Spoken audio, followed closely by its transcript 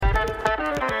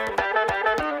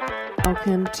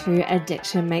welcome to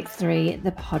Addiction Makes 3,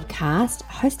 the podcast,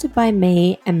 hosted by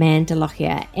me, Amanda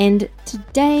Lockyer. And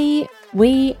today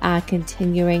we are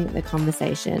continuing the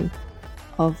conversation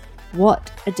of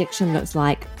what addiction looks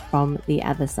like from the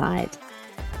other side.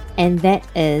 And that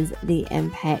is the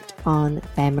impact on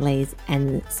families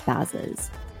and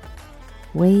spouses.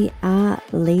 We are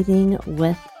leading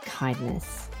with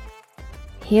kindness.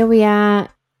 Here we are.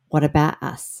 What about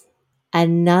us?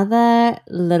 Another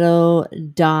little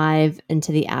dive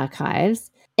into the archives.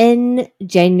 In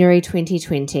January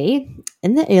 2020,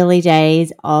 in the early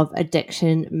days of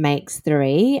Addiction Makes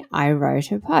 3, I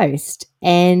wrote a post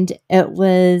and it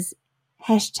was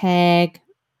hashtag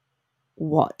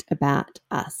what about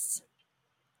us?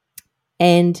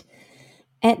 And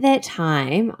at that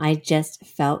time, I just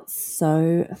felt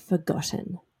so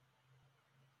forgotten.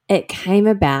 It came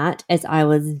about as I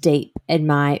was deep in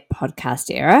my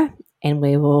podcast era, and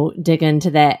we will dig into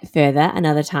that further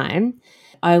another time.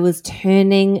 I was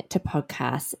turning to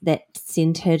podcasts that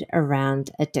centered around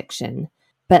addiction.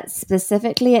 But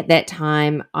specifically at that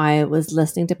time, I was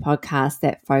listening to podcasts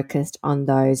that focused on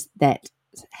those that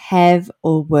have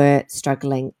or were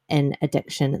struggling in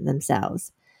addiction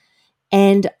themselves.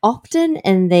 And often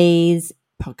in these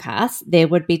podcasts, there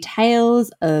would be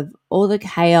tales of all the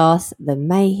chaos, the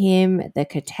mayhem, the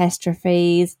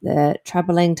catastrophes, the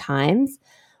troubling times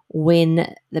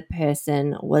when the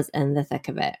person was in the thick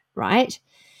of it, right?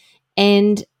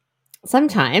 And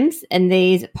sometimes in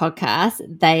these podcasts,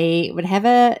 they would have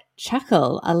a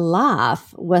chuckle, a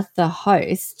laugh with the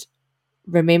host,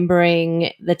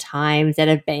 remembering the times that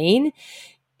have been.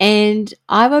 And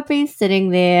I would be sitting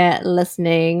there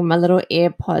listening, my little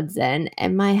AirPods in,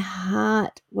 and my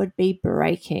heart would be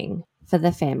breaking for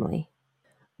the family,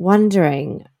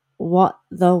 wondering what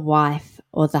the wife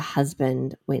or the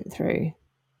husband went through,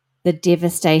 the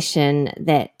devastation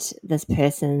that this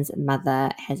person's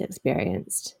mother has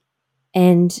experienced.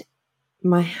 And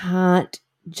my heart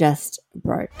just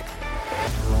broke.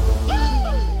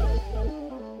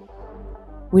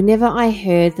 Whenever I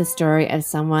heard the story of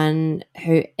someone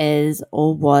who is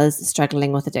or was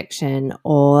struggling with addiction,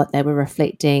 or they were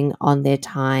reflecting on their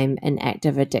time in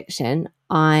active addiction,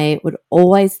 I would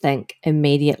always think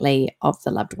immediately of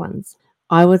the loved ones.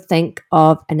 I would think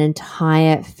of an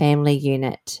entire family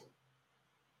unit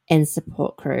and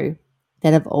support crew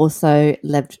that have also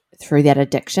lived through that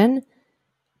addiction,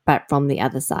 but from the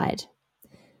other side.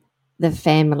 The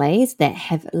families that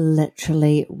have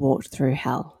literally walked through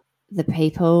hell. The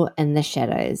people in the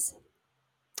shadows,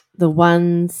 the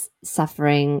ones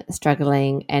suffering,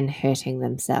 struggling, and hurting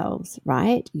themselves,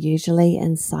 right? Usually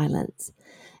in silence.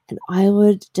 And I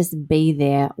would just be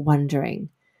there wondering,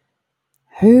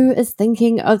 who is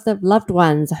thinking of the loved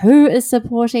ones? Who is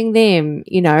supporting them?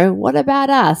 What about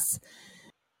us?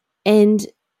 And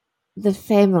the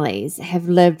families have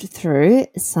lived through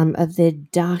some of their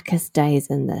darkest days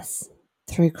in this,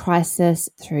 through crisis,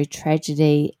 through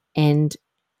tragedy, and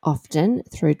often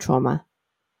through trauma.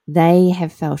 They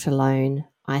have felt alone,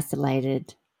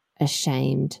 isolated,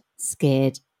 ashamed,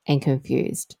 scared, and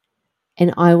confused.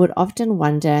 And I would often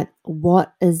wonder,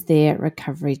 what is their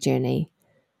recovery journey?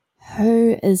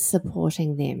 Who is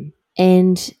supporting them?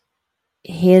 And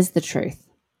here's the truth.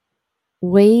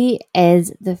 We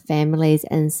as the families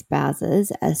and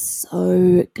spouses are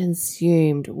so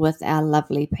consumed with our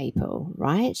lovely people,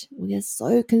 right? We are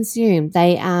so consumed.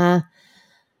 They are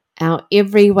our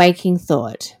every waking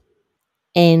thought.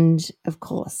 And of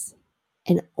course,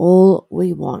 and all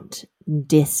we want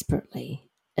desperately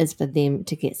is for them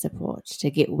to get support,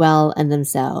 to get well in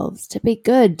themselves, to be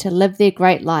good, to live their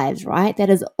great lives, right?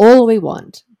 That is all we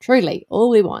want, truly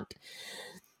all we want.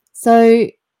 So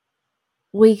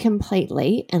we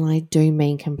completely, and I do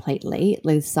mean completely,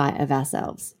 lose sight of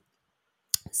ourselves.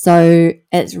 So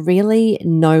it's really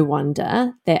no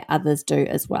wonder that others do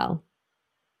as well.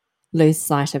 Lose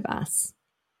sight of us,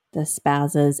 the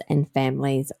spouses and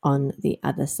families on the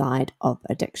other side of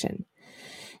addiction.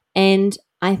 And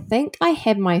I think I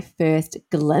had my first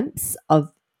glimpse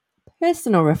of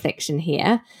personal reflection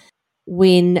here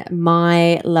when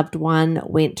my loved one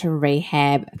went to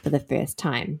rehab for the first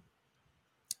time.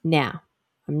 Now,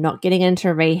 I'm not getting into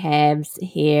rehabs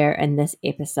here in this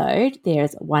episode.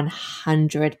 There's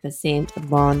 100%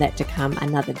 more on that to come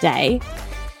another day.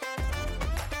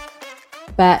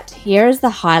 But here is the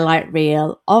highlight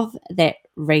reel of that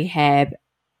rehab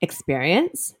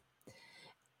experience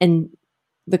in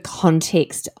the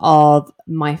context of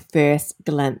my first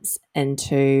glimpse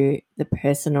into the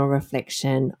personal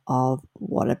reflection of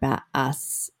what about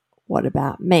us, what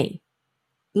about me.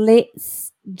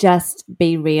 Let's just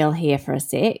be real here for a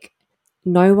sec.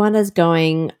 No one is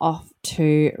going off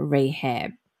to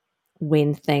rehab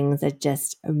when things are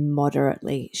just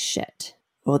moderately shit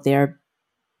or they're a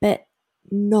bit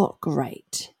not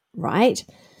great, right?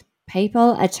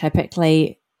 People are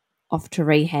typically off to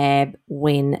rehab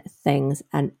when things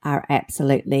are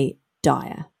absolutely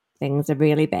dire. Things are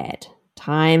really bad.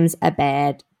 Times are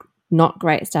bad. Not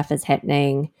great stuff is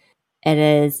happening. It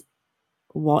is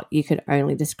what you could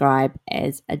only describe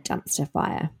as a dumpster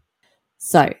fire.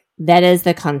 So that is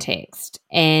the context.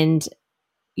 And,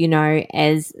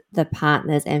 as the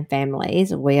partners and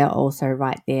families, we are also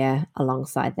right there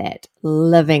alongside that,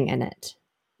 living in it,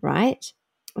 right?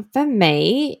 For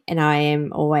me, and I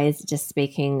am always just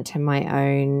speaking to my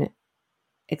own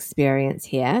experience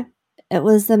here, it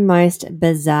was the most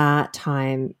bizarre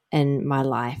time in my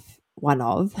life, one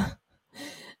of,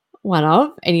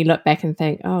 and you look back and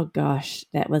think, oh gosh,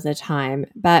 that was a time.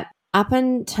 But up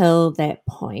until that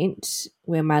point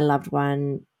where my loved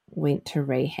one went to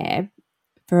rehab,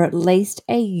 for at least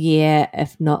a year,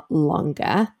 if not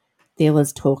longer, there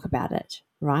was talk about it,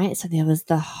 right? So there was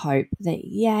the hope that,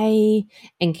 yay.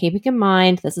 And keeping in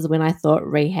mind, this is when I thought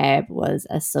rehab was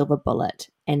a silver bullet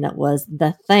and it was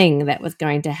the thing that was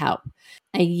going to help.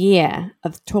 A year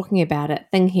of talking about it,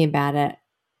 thinking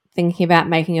about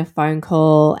making a phone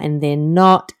call and then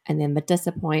not, and then the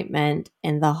disappointment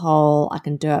and the whole, I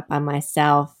can do it by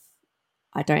myself,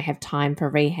 I don't have time for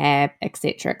rehab,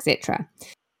 etc., etc.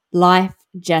 Life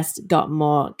just got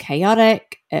more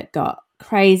chaotic, it got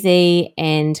crazy,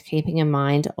 and keeping in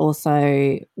mind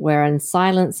also we're in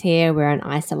silence here, we're in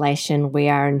isolation, we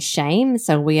are in shame,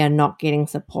 so we are not getting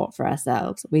support for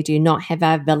ourselves. We do not have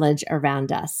our village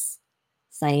around us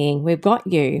saying, we've got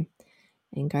you.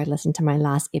 And go listen to my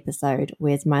last episode,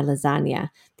 Where's My Lasagna?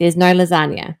 There's no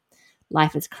lasagna.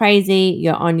 Life is crazy,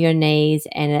 you're on your knees,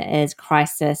 and it is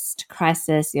crisis to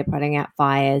crisis, you're putting out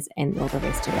fires and all the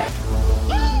rest of it.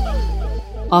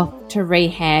 Off to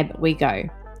rehab we go.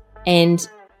 And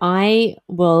I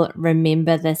will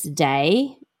remember this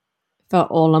day for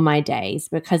all of my days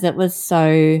because it was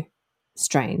so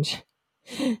strange.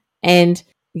 And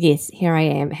yes, here I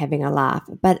am having a laugh,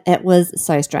 but it was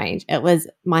so strange.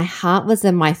 My heart was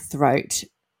in my throat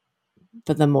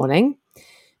for the morning,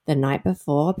 the night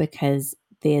before, because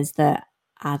there's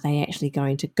are they actually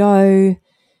going to go?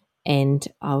 And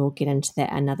I will get into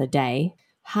that another day.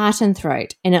 Heart and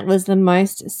throat. And it was the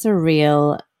most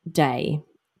surreal day.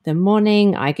 The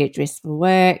morning, I get dressed for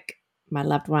work. My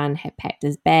loved one had packed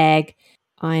his bag.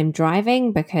 I'm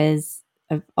driving because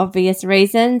of obvious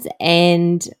reasons,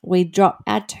 and we drop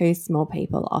our two small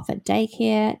people off at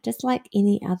daycare just like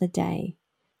any other day.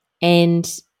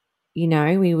 And,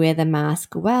 we wear the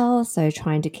mask well, so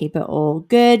trying to keep it all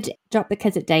good. Drop the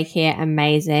kids at daycare,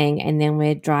 amazing, and then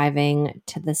we're driving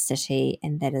to the city,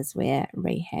 and that is where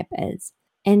rehab is.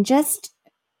 And just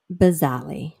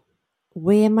bizarrely,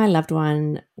 where my loved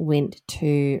one went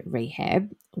to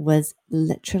rehab was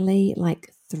literally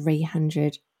like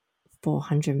 300,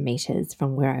 400 meters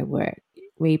from where I work.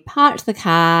 We parked the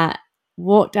car,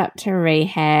 walked up to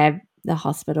rehab, the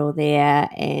hospital there,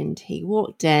 and he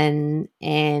walked in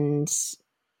and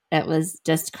it was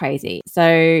just crazy.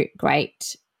 So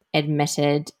great,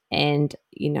 admitted, and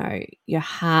your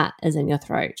heart is in your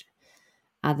throat.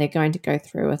 Are they going to go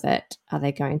through with it? Are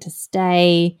they going to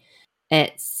stay?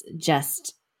 It's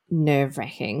just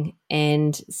nerve-wracking.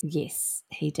 And yes,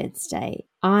 he did stay.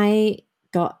 I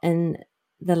got in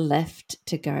the lift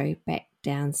to go back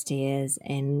downstairs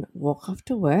and walk off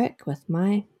to work with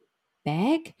my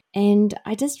bag. And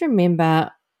I just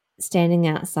remember standing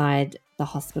outside the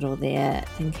hospital there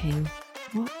thinking,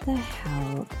 what the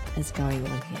hell is going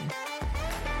on here?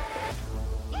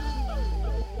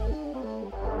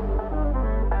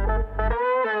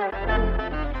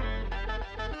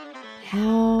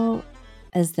 How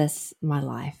is this my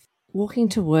life? Walking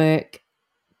to work,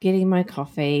 getting my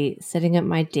coffee, sitting at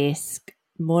my desk,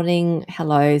 morning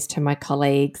hellos to my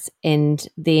colleagues, and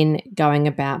then going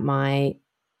about my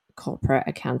corporate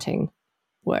accounting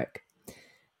work.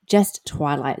 Just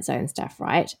Twilight Zone stuff,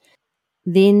 right?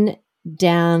 Then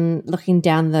looking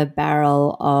down the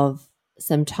barrel of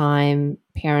some time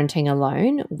parenting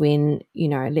alone when,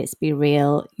 let's be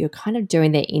real, you're kind of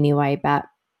doing that anyway, but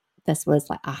this was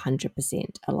like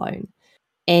 100% alone.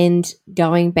 And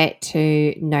going back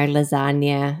to no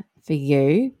lasagna for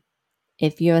you,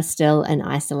 if you're still in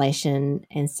isolation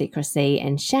and secrecy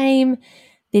and shame,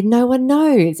 then no one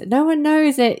knows. No one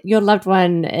knows that your loved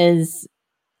one is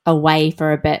away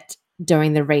for a bit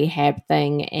doing the rehab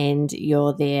thing and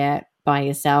you're there by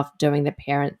yourself doing the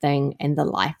parent thing and the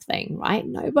life thing, right?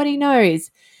 Nobody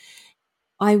knows.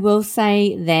 I will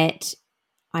say that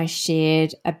I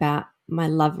shared about my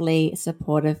lovely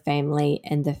supportive family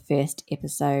in the first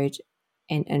episode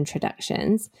and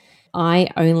introductions, I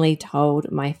only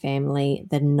told my family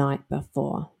the night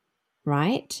before,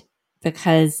 right?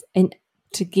 Because, and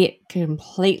to get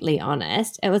completely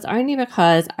honest, it was only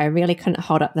because I really couldn't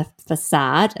hold up the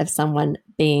facade of someone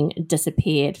being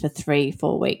disappeared for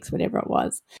 3-4 weeks, whatever it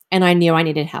was. And I knew I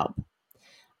needed help.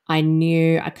 I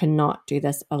knew I could not do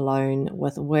this alone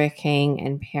with working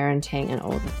and parenting and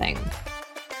all the things.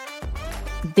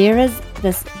 There is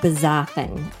this bizarre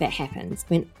thing that happens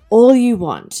when all you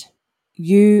want,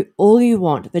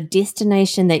 the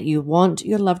destination that you want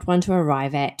your loved one to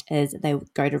arrive at is they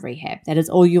go to rehab. That is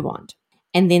all you want.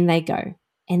 And then they go.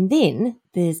 And then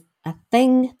there's a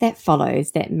thing that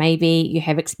follows that maybe you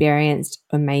have experienced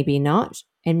or maybe not,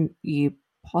 and you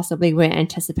possibly weren't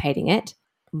anticipating it: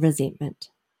 resentment.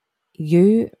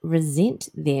 You resent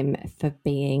them for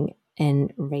being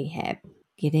in rehab,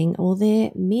 getting all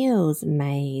their meals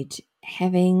made,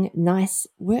 having nice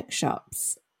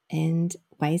workshops and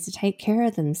ways to take care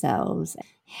of themselves,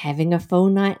 having a full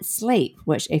night's sleep,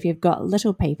 which if you've got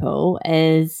little people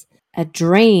is a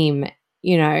dream,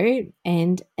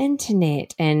 and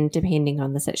internet, and depending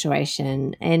on the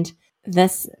situation. And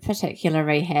this particular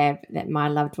rehab that my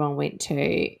loved one went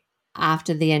to,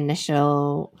 after the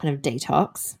initial kind of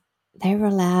detox, they were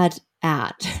allowed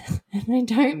out. And I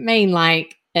don't mean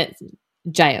like it's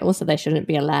jail, so they shouldn't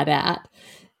be allowed out.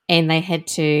 And they had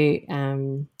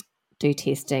to do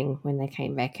testing when they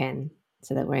came back in,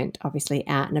 so they weren't obviously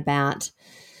out and about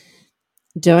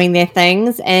doing their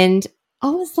things. And I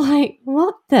was like,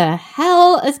 what the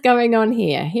hell is going on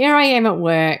here? Here I am at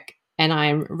work and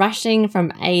I'm rushing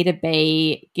from A to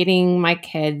B, getting my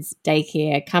kids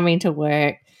daycare, coming to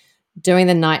work, doing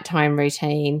the nighttime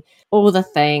routine, all the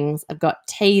things. I've got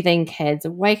teething kids,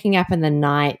 waking up in the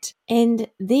night. And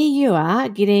there you are,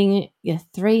 getting your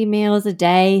 3 meals a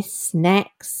day,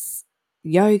 snacks,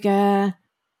 yoga,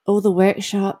 all the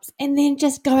workshops, and then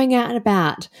just going out and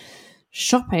about,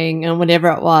 shopping and whatever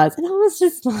it was. And I was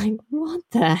just like, what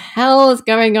the hell is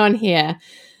going on here?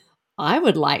 I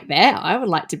would like that. I would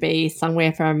like to be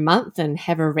somewhere for a month and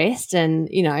have a rest, and,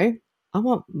 I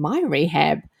want my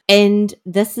rehab. And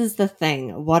this is the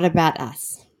thing. What about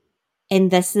us? And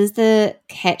this is the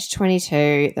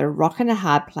catch-22, the rock and a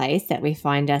hard place that we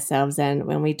find ourselves in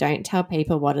when we don't tell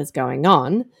people what is going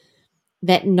on,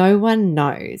 that no one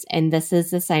knows. And this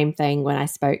is the same thing when I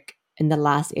spoke in the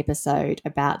last episode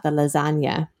about the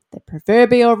lasagna, the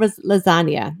proverbial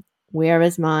lasagna. Where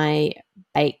is my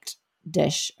baked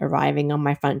dish arriving on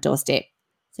my front doorstep?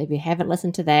 So if you haven't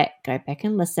listened to that, go back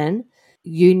and listen.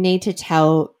 You need to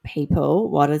tell people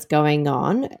what is going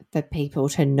on for people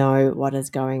to know what is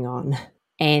going on.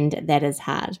 And that is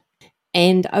hard.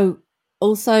 And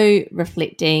also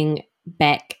reflecting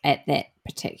back at that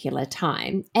particular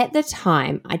time. At the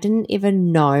time, I didn't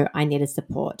even know I needed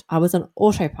support. I was on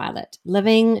autopilot,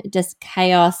 living just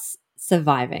chaos,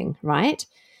 surviving, right?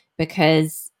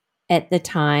 Because at the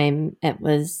time, it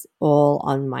was all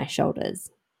on my shoulders.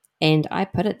 And I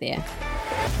put it there.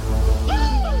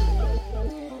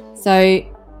 So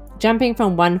jumping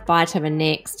from one fire to the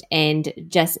next and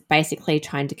just basically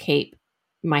trying to keep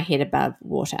my head above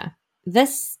water.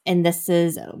 This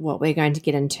is what we're going to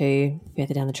get into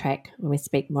further down the track when we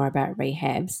speak more about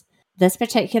rehabs. This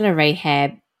particular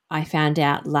rehab, I found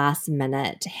out last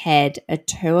minute, had a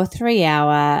 2 or 3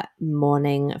 hour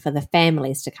morning for the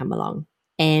families to come along.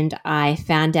 And I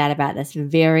found out about this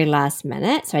very last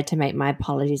minute, so I had to make my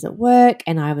apologies at work.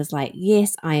 And I was like,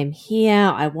 yes, I am here.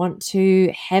 I want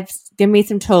to give me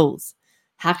some tools.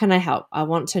 How can I help? I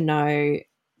want to know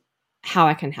how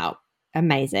I can help.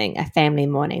 Amazing. A family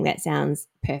morning. That sounds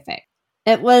perfect.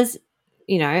 It was,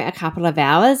 a couple of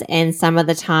hours, and some of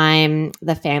the time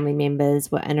the family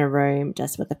members were in a room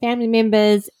just with the family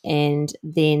members, and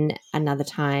then another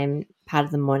time, part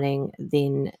of the morning,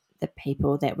 then the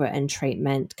people that were in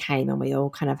treatment came and we all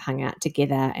kind of hung out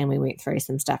together and we went through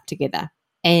some stuff together.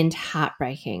 And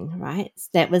heartbreaking, right?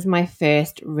 That was my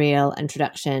first real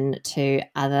introduction to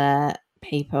other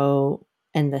people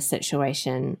in this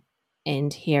situation,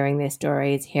 and hearing their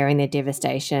stories, hearing their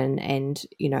devastation, and,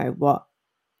 what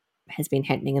has been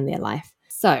happening in their life.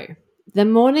 So the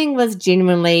morning was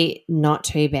genuinely not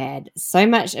too bad. So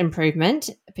much improvement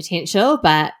potential,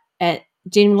 but it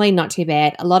generally not too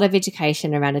bad. A lot of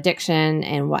education around addiction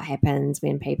and what happens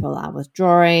when people are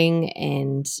withdrawing,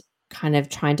 and kind of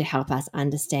trying to help us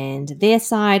understand their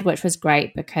side, which was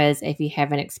great because if you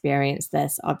haven't experienced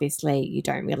this, obviously you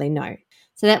don't really know.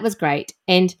 So that was great.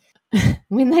 And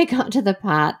when they got to the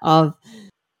part of,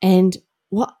 and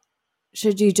what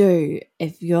should you do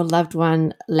if your loved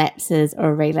one lapses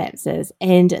or relapses?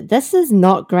 And this is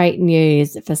not great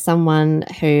news for someone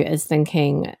who is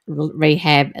thinking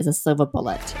rehab is a silver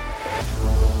bullet.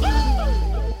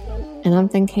 And I'm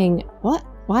thinking, what?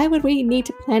 Why would we need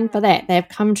to plan for that? They've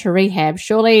come to rehab.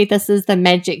 Surely this is the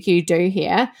magic you do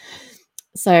here.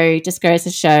 So just goes to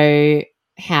show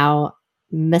how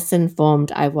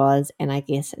misinformed I was, and I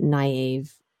guess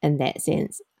naive in that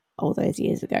sense all those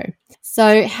years ago.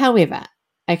 So, however,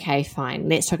 okay, fine.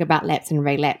 Let's talk about lapse and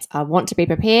relapse. I want to be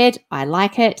prepared. I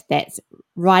like it. That's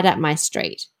right up my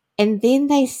street. And then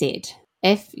they said,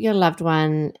 if your loved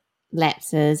one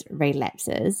lapses,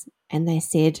 relapses, and they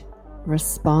said,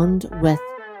 respond with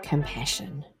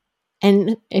compassion.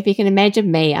 And if you can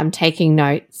imagine me, I'm taking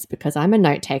notes because I'm a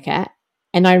note taker,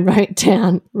 and I wrote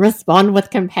down, respond with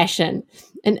compassion.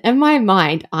 And in my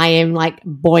mind, I am like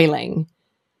boiling.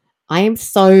 I am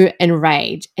so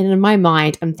enraged. And in my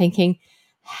mind, I'm thinking,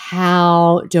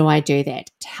 how do I do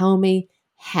that? Tell me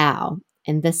how.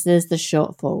 And this is the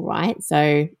shortfall, right?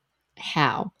 So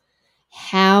how?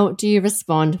 How do you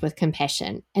respond with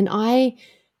compassion? And I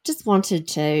just wanted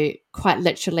to quite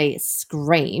literally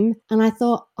scream. And I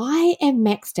thought, I am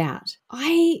maxed out.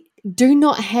 I do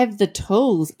not have the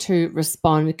tools to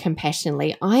respond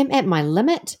compassionately. I'm at my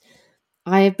limit.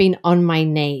 I have been on my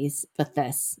knees with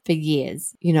this for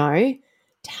years,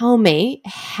 Tell me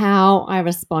how I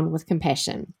respond with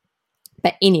compassion.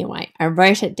 But anyway, I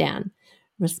wrote it down.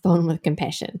 Respond with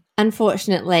compassion.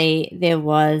 Unfortunately, there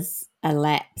was a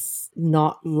lapse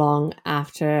not long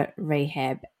after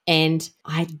rehab, and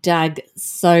I dug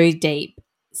so deep,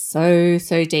 so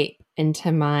deep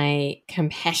into my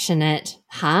compassionate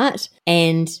heart,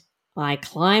 and I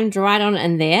climbed right on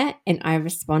in there, and I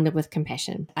responded with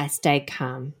compassion. I stayed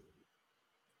calm.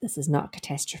 This is not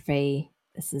catastrophe.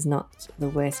 This is not the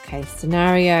worst case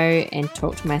scenario, and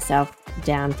talked myself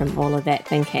down from all of that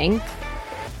thinking.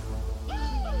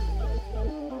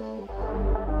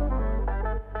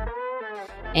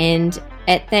 And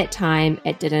at that time,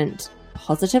 it didn't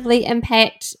positively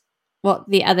impact what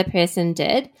the other person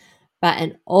did, but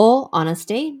in all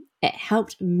honesty, it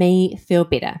helped me feel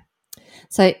better.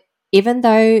 So even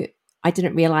though I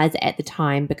didn't realize it at the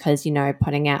time because,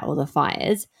 putting out all the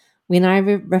fires, when I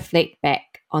reflect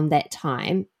back on that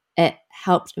time, it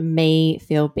helped me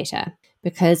feel better,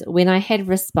 because when I had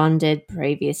responded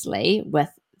previously with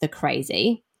the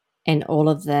crazy and all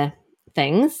of the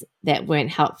things that weren't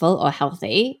helpful or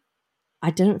healthy,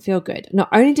 I didn't feel good. Not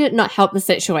only did it not help the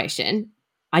situation,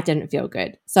 I didn't feel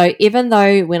good. So even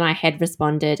though when I had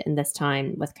responded in this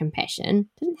time with compassion,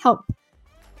 it didn't help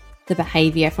the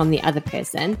behavior from the other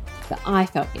person, but I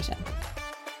felt better.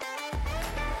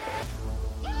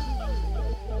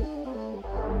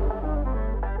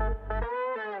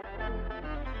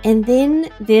 And then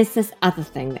there's this other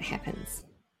thing that happens.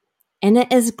 And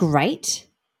it is great,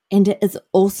 and it is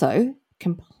also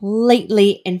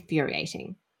completely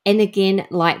infuriating. And again,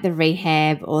 like the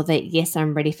rehab or the yes,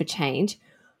 I'm ready for change,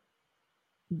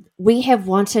 we have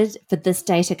wanted for this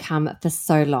day to come for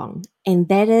so long. And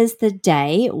that is the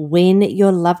day when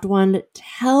your loved one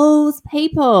tells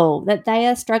people that they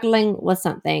are struggling with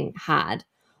something hard,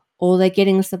 or they're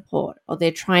getting support, or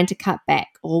they're trying to cut back,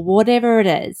 or whatever it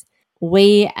is.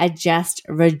 We are just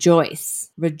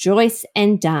rejoice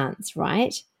and dance,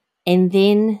 right? And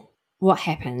then what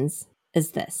happens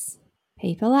is this.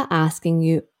 People are asking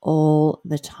you all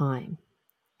the time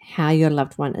how your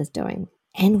loved one is doing.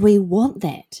 And we want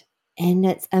that. And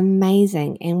it's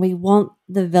amazing. And we want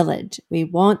the village. We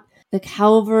want the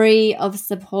cavalry of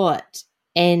support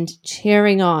and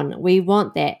cheering on. We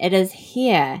want that. It is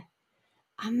here.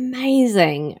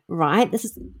 Amazing, right? This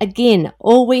is, again,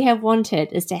 all we have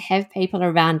wanted is to have people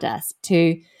around us,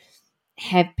 to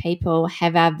have people,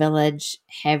 have our village,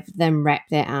 have them wrap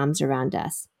their arms around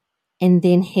us. And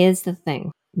then here's the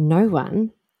thing. No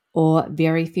one or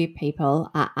very few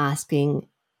people are asking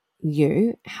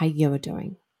you how you are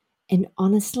doing. And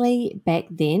honestly, back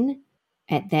then,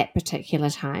 at that particular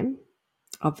time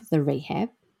of the rehab,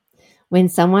 when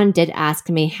someone did ask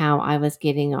me how I was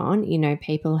getting on,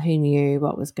 people who knew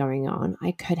what was going on,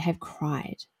 I could have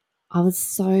cried. I was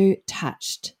so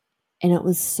touched, and it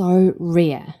was so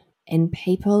rare. And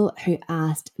people who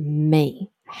asked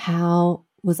me, how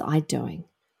was I doing?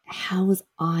 How was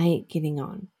I getting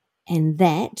on? And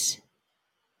that,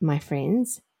 my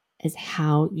friends, is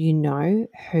how you know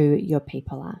who your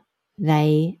people are.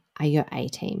 They are your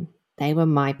A-team. They were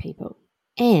my people.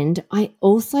 And I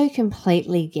also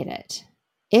completely get it.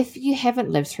 If you haven't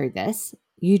lived through this,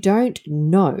 you don't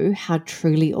know how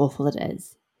truly awful it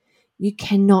is. You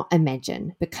cannot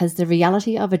imagine, because the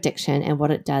reality of addiction and what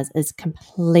it does is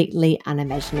completely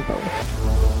unimaginable.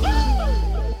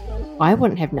 I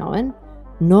wouldn't have known,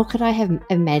 nor could I have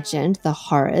imagined the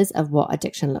horrors of what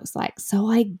addiction looks like. So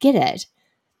I get it.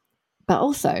 But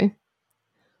also,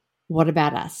 what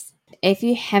about us? If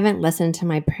you haven't listened to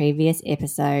my previous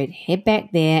episode, head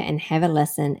back there and have a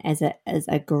listen, as it is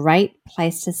a great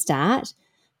place to start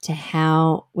to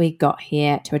how we got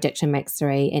here to Addiction Makes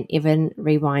 3, and even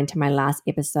rewind to my last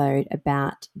episode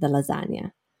about the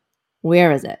lasagna.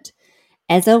 Where is it?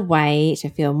 As a way to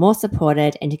feel more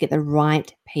supported and to get the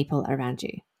right people around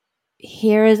you.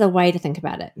 Here is a way to think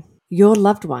about it. Your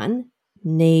loved one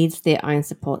needs their own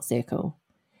support circle,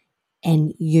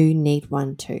 and you need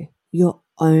one too. Your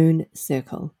own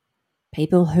circle.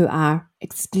 People who are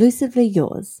exclusively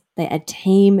yours. They are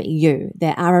team you.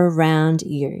 They are around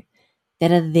you.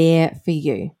 That are there for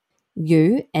you.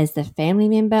 You, as the family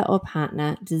member or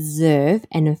partner, deserve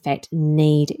and in fact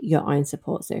need your own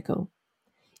support circle.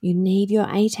 You need your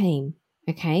A-team,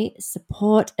 okay?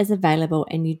 Support is available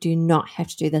and you do not have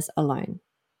to do this alone.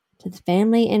 To the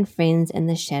family and friends in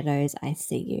the shadows, I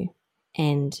see you.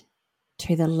 And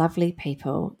to the lovely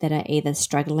people that are either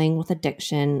struggling with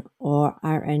addiction or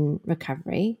are in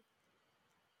recovery,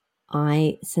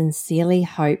 I sincerely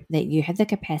hope that you have the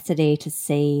capacity to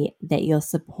see that your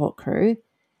support crew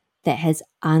that has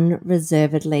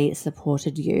unreservedly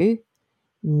supported you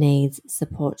needs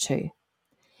support too.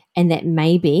 And that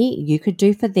maybe you could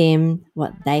do for them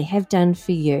what they have done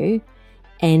for you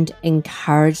and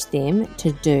encourage them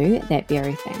to do that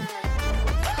very thing.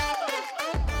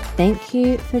 Thank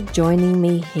you for joining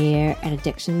me here at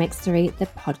Addiction Makes 3, the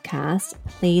podcast.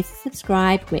 Please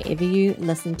subscribe wherever you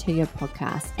listen to your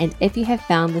podcast. And if you have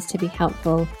found this to be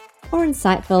helpful or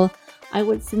insightful, I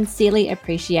would sincerely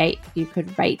appreciate if you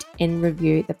could rate and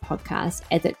review the podcast,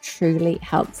 as it truly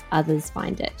helps others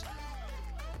find it.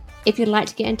 If you'd like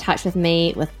to get in touch with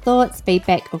me with thoughts,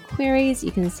 feedback, or queries,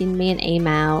 you can send me an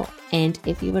email. And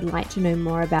if you would like to know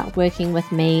more about working with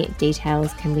me,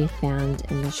 details can be found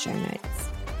in the show notes.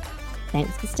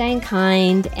 Thanks for staying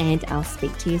kind, and I'll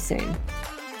speak to you soon.